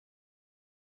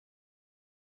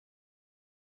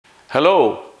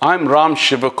Hello, I'm Ram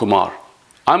Shivakumar.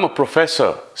 I'm a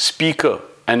professor, speaker,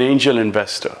 and angel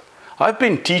investor. I've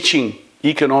been teaching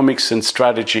economics and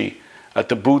strategy at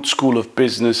the Booth School of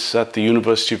Business at the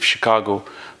University of Chicago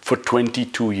for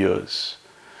 22 years.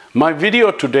 My video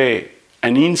today,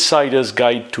 An Insider's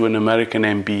Guide to an American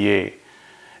MBA,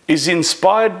 is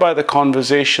inspired by the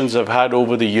conversations I've had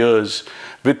over the years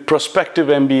with prospective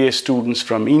MBA students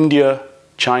from India,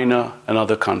 China, and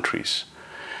other countries.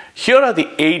 Here are the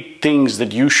 8 things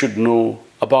that you should know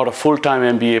about a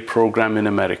full-time MBA program in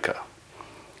America.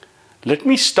 Let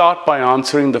me start by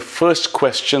answering the first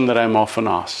question that I'm often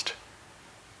asked.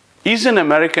 Is an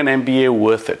American MBA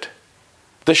worth it?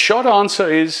 The short answer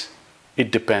is,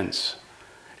 it depends.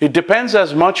 It depends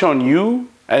as much on you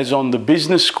as on the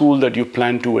business school that you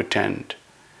plan to attend.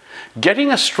 Getting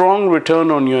a strong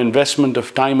return on your investment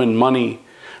of time and money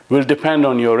will depend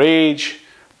on your age,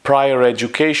 prior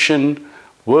education,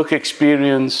 work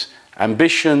experience,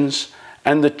 ambitions,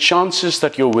 and the chances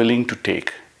that you're willing to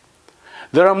take.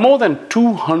 There are more than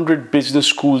 200 business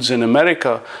schools in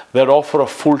America that offer a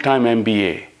full-time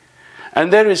MBA.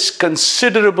 And there is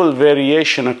considerable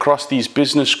variation across these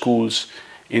business schools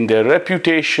in their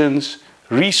reputations,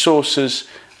 resources,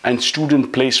 and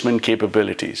student placement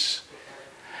capabilities.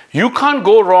 You can't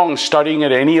go wrong studying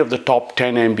at any of the top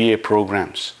 10 MBA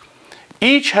programs.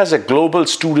 Each has a global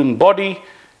student body,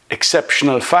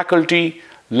 exceptional faculty,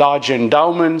 large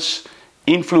endowments,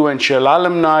 influential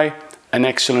alumni, and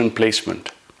excellent placement.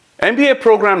 MBA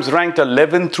programs ranked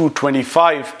 11 through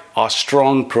 25 are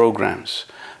strong programs.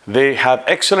 They have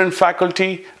excellent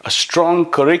faculty, a strong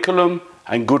curriculum,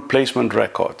 and good placement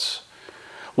records.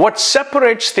 What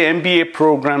separates the MBA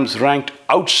programs ranked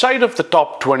outside of the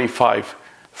top 25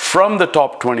 from the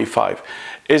top 25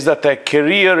 is that their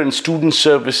career and student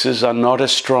services are not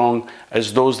as strong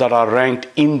as those that are ranked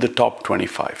in the top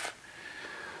 25.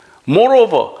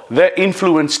 Moreover, their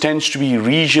influence tends to be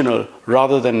regional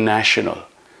rather than national.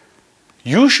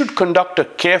 You should conduct a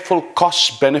careful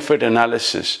cost-benefit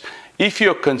analysis if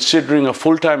you're considering a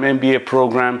full-time MBA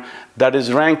program that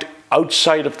is ranked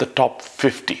outside of the top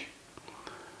 50.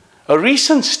 A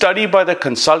recent study by the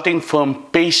consulting firm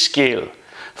PayScale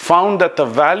found that the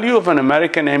value of an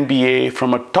American MBA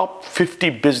from a top 50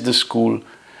 business school,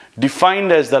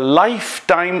 defined as the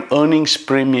lifetime earnings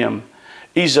premium,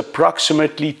 is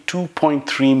approximately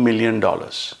 $2.3 million.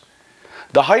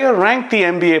 The higher ranked the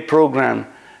MBA program,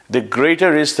 the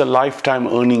greater is the lifetime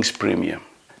earnings premium.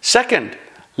 Second,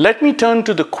 let me turn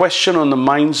to the question on the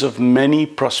minds of many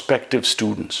prospective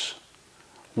students.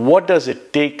 What does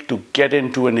it take to get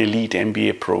into an elite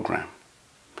MBA program?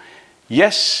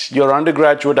 Yes, your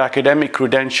undergraduate academic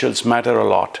credentials matter a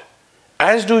lot,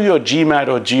 as do your GMAT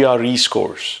or GRE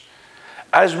scores,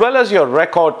 as well as your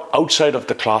record outside of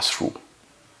the classroom.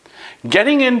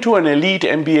 Getting into an elite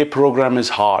MBA program is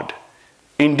hard.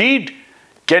 Indeed,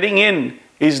 getting in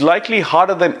is likely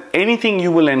harder than anything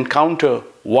you will encounter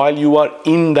while you are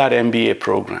in that MBA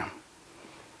program.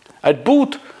 At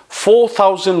Booth,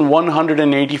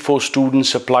 4,184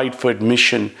 students applied for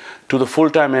admission to the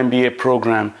full-time MBA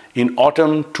program in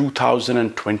autumn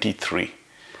 2023.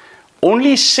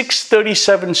 Only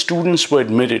 637 students were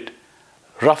admitted,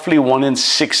 roughly 1 in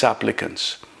 6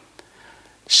 applicants.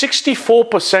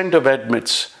 64% of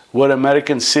admits were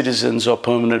American citizens or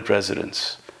permanent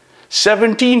residents.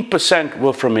 17%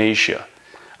 were from Asia,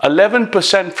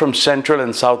 11% from Central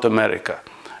and South America,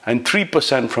 and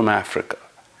 3% from Africa.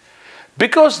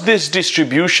 Because this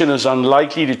distribution is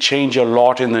unlikely to change a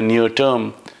lot in the near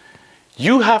term,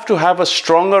 you have to have a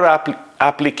stronger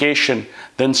application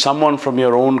than someone from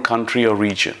your own country or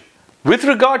region. With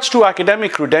regards to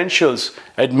academic credentials,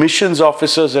 admissions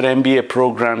officers at MBA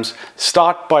programs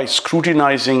start by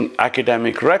scrutinizing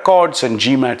academic records and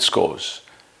GMAT scores.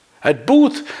 At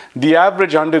Booth, the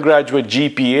average undergraduate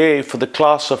GPA for the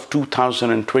class of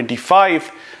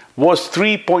 2025 was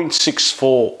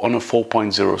 3.64 on a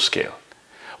 4.0 scale,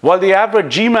 while the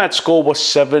average GMAT score was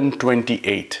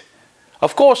 728.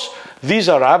 Of course, these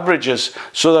are averages,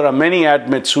 so there are many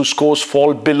admits whose scores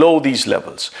fall below these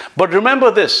levels. But remember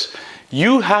this,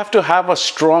 you have to have a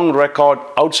strong record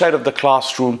outside of the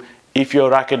classroom if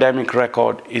your academic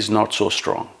record is not so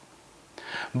strong.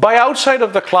 By outside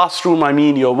of the classroom, I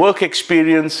mean your work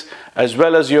experience as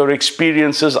well as your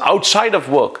experiences outside of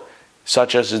work,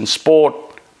 such as in sport,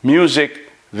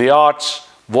 music, the arts,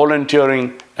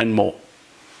 volunteering, and more.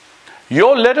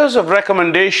 Your letters of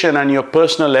recommendation and your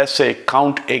personal essay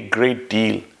count a great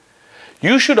deal.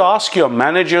 You should ask your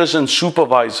managers and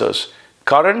supervisors,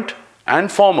 current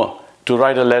and former, to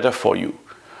write a letter for you.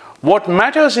 What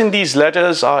matters in these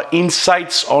letters are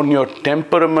insights on your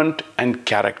temperament and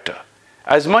character.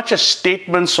 as much as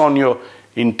statements on your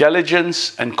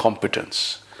intelligence and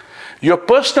competence. Your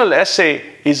personal essay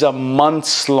is a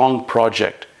months-long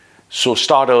project, so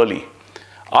start early.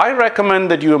 I recommend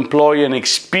that you employ an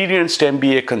experienced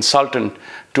MBA consultant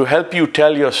to help you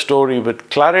tell your story with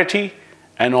clarity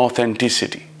and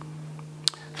authenticity.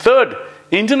 Third,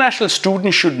 international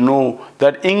students should know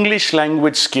that English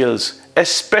language skills,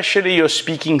 especially your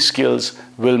speaking skills,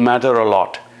 will matter a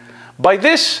lot. By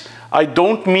this, I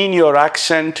don't mean your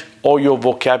accent or your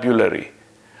vocabulary,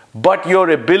 but your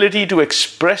ability to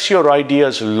express your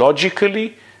ideas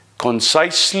logically,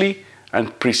 concisely,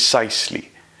 and precisely.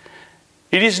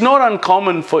 It is not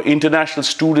uncommon for international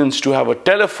students to have a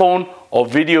telephone or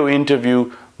video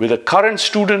interview with a current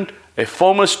student, a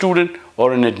former student,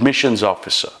 or an admissions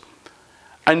officer.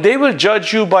 And they will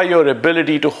judge you by your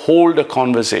ability to hold a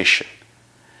conversation.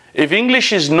 If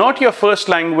English is not your first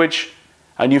language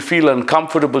and you feel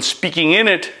uncomfortable speaking in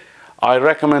it, I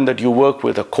recommend that you work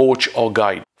with a coach or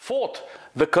guide. Fourth,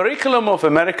 the curriculum of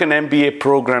American MBA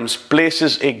programs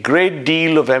places a great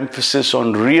deal of emphasis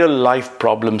on real-life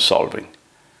problem solving.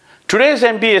 Today's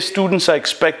MBA students are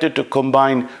expected to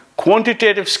combine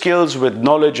quantitative skills with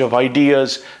knowledge of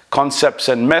ideas, concepts,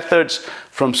 and methods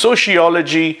from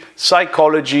sociology,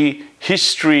 psychology,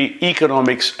 history,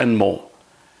 economics, and more.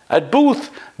 At Booth,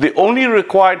 the only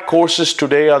required courses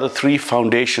today are the 3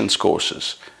 foundations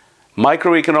courses: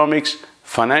 microeconomics,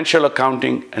 financial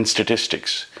accounting, and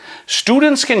statistics.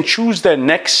 Students can choose their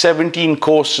next 17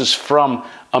 courses from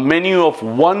a menu of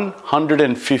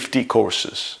 150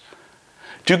 courses.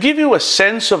 To give you a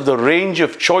sense of the range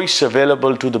of choice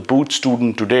available to the Booth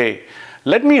student today,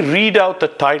 let me read out the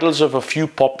titles of a few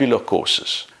popular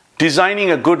courses. Designing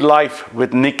a Good Life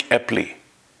with Nick Epley,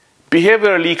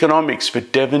 Behavioral Economics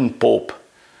with Devin Pope,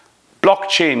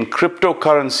 Blockchain,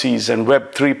 Cryptocurrencies and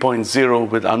Web 3.0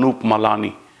 with Anup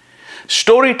Malani,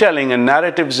 Storytelling and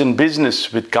Narratives in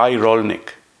Business with Guy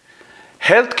Rolnick,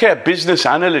 Healthcare Business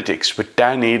Analytics with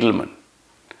Dan Edelman,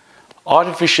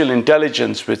 Artificial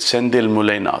Intelligence with Sendil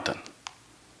Mullainathan.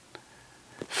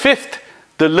 Fifth,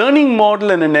 the learning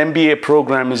model in an MBA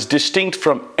program is distinct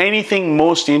from anything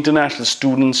most international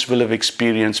students will have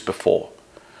experienced before.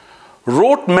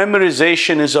 Rote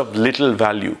memorization is of little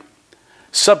value.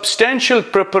 Substantial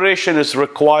preparation is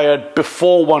required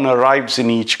before one arrives in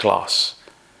each class.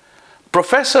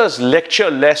 Professors lecture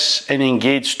less and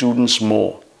engage students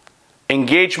more.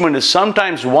 Engagement is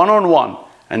sometimes one-on-one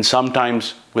and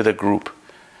sometimes with a group.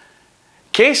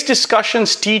 Case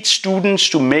discussions teach students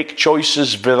to make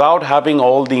choices without having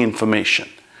all the information,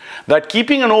 that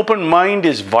keeping an open mind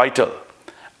is vital,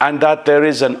 and that there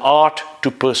is an art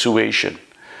to persuasion.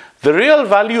 The real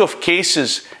value of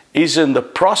cases is in the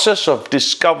process of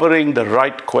discovering the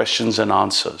right questions and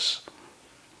answers.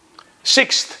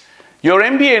 Sixth, your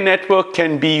MBA network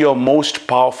can be your most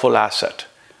powerful asset.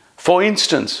 For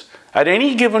instance, at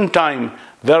any given time,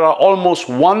 there are almost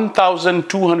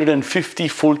 1,250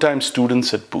 full-time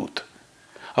students at Booth.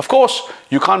 Of course,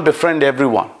 you can't befriend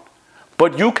everyone,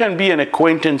 but you can be an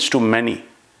acquaintance to many.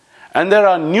 And there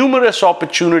are numerous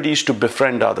opportunities to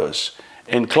befriend others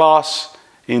in class,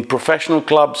 in professional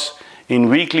clubs, in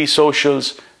weekly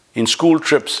socials, in school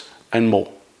trips, and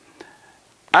more.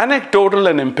 Anecdotal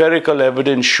and empirical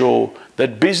evidence show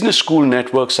that business school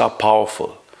networks are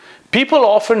powerful. People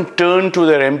often turn to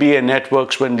their MBA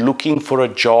networks when looking for a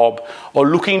job or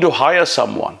looking to hire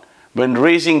someone, when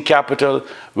raising capital,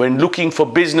 when looking for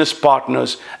business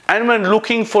partners, and when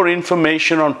looking for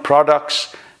information on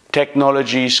products,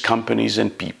 technologies, companies,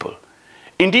 and people.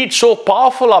 Indeed, so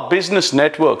powerful are business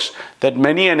networks that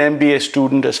many an MBA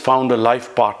student has found a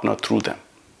life partner through them.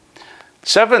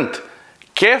 Seventh,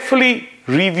 carefully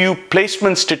review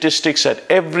placement statistics at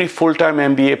every full-time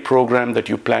MBA program that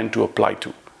you plan to apply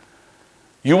to.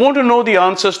 You want to know the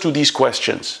answers to these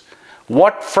questions.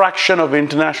 What fraction of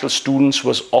international students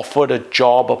was offered a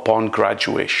job upon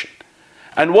graduation?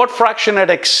 And what fraction had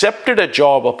accepted a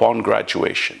job upon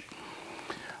graduation?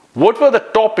 What were the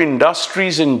top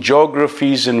industries and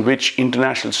geographies in which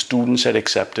international students had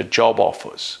accepted job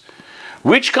offers?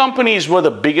 Which companies were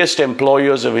the biggest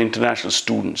employers of international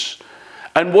students?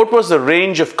 And what was the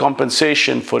range of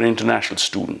compensation for international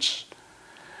students?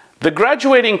 The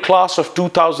graduating class of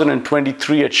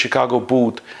 2023 at Chicago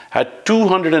Booth had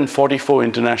 244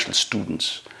 international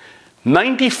students.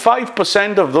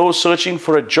 95% of those searching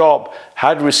for a job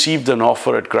had received an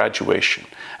offer at graduation,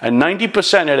 and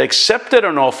 90% had accepted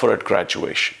an offer at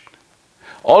graduation.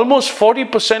 Almost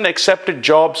 40% accepted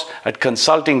jobs at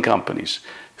consulting companies,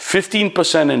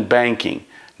 15% in banking,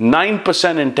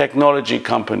 9% in technology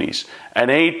companies,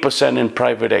 and 8% in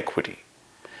private equity.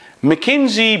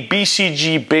 McKinsey,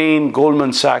 BCG, Bain,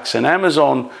 Goldman Sachs, and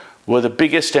Amazon were the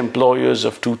biggest employers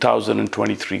of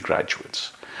 2023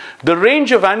 graduates. The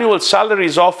range of annual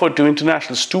salaries offered to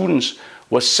international students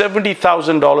was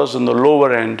 $70,000 on the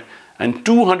lower end and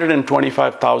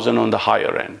 $225,000 on the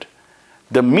higher end.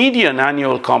 The median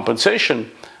annual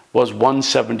compensation was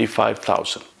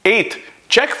 $175,000. Eighth,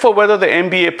 check for whether the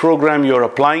MBA program you're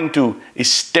applying to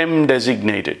is STEM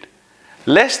designated.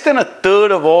 Less than a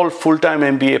third of all full-time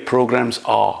MBA programs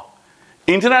are.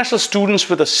 International students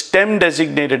with a STEM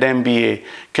designated MBA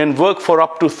can work for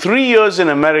up to 3 years in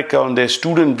America on their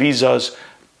student visas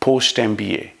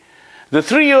post-MBA. The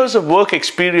 3 years of work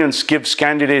experience gives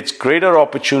candidates greater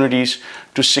opportunities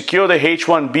to secure the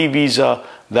H-1B visa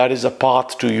that is a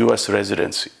path to US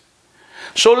residency.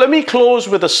 So let me close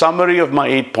with a summary of my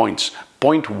 8 points.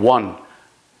 Point 1.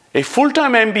 A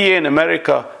full-time MBA in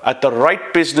America at the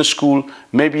right business school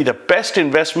may be the best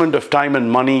investment of time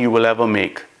and money you will ever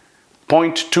make.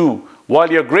 Point 2. While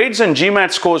your grades and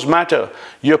GMAT scores matter,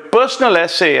 your personal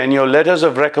essay and your letters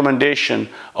of recommendation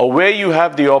are where you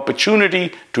have the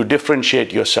opportunity to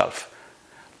differentiate yourself.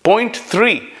 Point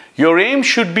 3. Your aim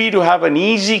should be to have an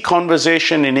easy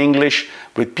conversation in English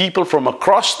with people from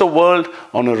across the world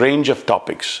on a range of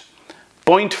topics.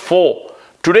 Point 4.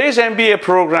 Today's MBA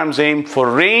programs aim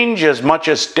for range as much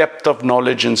as depth of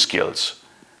knowledge and skills.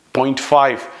 Point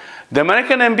 5. The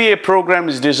American MBA program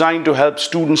is designed to help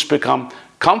students become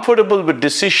comfortable with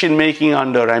decision-making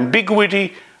under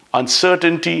ambiguity,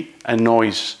 uncertainty, and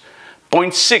noise.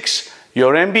 Point 6.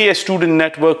 Your MBA student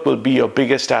network will be your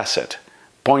biggest asset.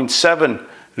 Point 7.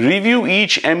 Review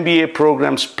each MBA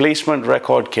program's placement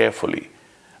record carefully.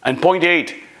 And point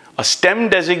 8. A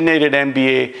STEM-designated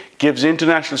MBA gives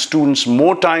international students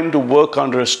more time to work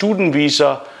under a student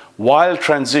visa while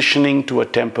transitioning to a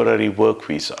temporary work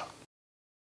visa.